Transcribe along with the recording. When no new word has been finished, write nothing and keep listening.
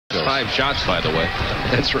5 shots, by the way.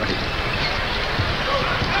 That's right.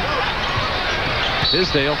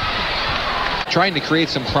 Tisdale trying to create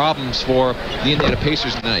some problems for the Indiana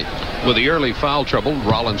Pacers tonight. with the early foul trouble.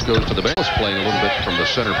 Rollins goes to the bench, playing a little bit from the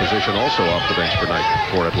center position, also off the bench tonight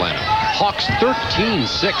for Atlanta. Hawks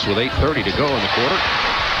 13-6 with 8:30 to go in the quarter.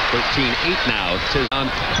 13-8 now. Tisdale,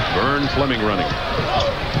 Vern Fleming running.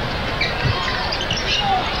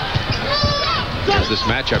 There's this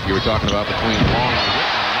matchup you were talking about between Long and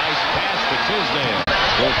Whitman. Nice pass to Tisdale.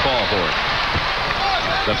 Won't fall for it.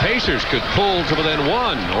 The Pacers could pull to within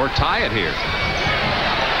 1 or tie it here.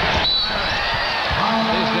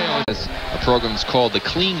 Tisdale has a program that's called the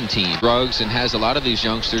Clean Team. Drugs and has a lot of these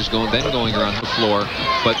youngsters going around the floor.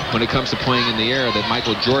 But when it comes to playing in the air, that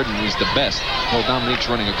Michael Jordan is the best. Well, Dominique's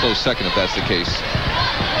running a close second if that's the case.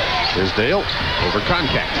 Tisdale over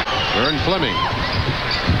contact. Vern Fleming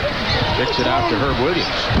kicks it out to Herb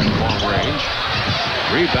Williams. Long range.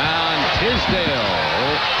 Rebound.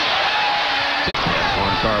 Tisdale.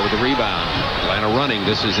 Carr with the rebound. Atlanta running.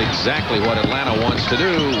 This is exactly what Atlanta wants to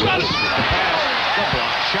do. With the pass, the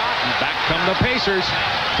block shot, and back come the Pacers.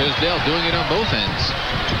 Tisdale doing it on both ends.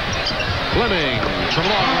 Fleming from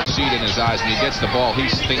long. Seed in his eyes when he gets the ball.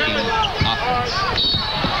 He's thinking offense.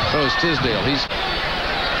 So is Tisdale. He's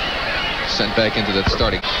sent back into that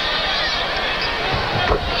starting.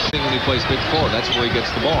 When he plays big forward, that's where he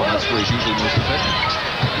gets the ball. That's where he's usually most effective.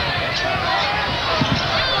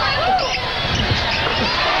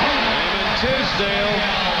 Tisdale,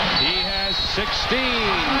 he has 16.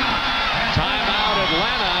 Timeout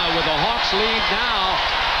Atlanta with the Hawks lead now.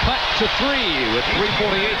 Cut to 3 with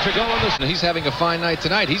 3:48 to go in this. He's having a fine night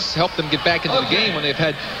tonight. He's helped them get back into the game when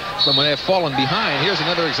they've fallen behind. Here's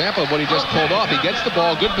another example of what he just pulled off. He gets the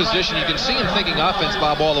ball, good position. You can see him thinking offense,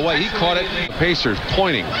 Bob, all the way. He caught it. The Pacers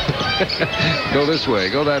pointing. Go this way,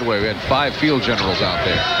 go that way. We had 5 field generals out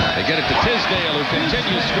there. They get it to Tisdale, who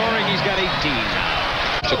continues scoring. He's got 18 now.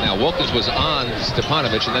 Now Wilkins was on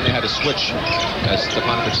Stepanovic, and then they had to switch as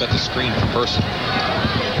Stepanovic set the screen for Person.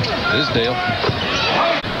 Tisdale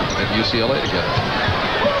at UCLA together.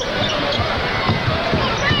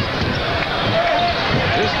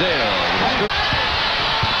 Tisdale.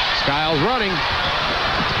 Skiles running.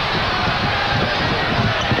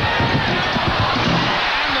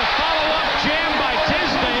 And the follow-up jam by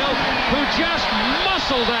Tisdale, who just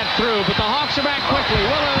muscled that through, but the Hawks are back quickly.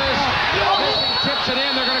 Willis tips it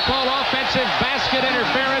in. They're going to call offensive basket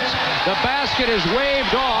interference. The basket is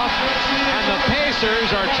waved off, and the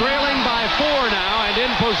Pacers are trailing by 4 now and in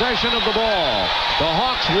possession of the ball. The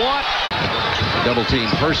Hawks want double team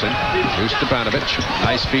Person. Here's Stepanovic.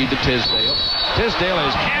 Nice feed to Tisdale. Tisdale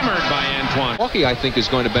is hammered by Antoine. Milwaukee, I think, is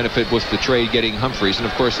going to benefit with the trade getting Humphreys, and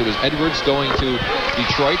of course it was Edwards going to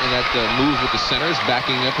Detroit, and that move with the centers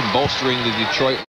backing up and bolstering the Detroit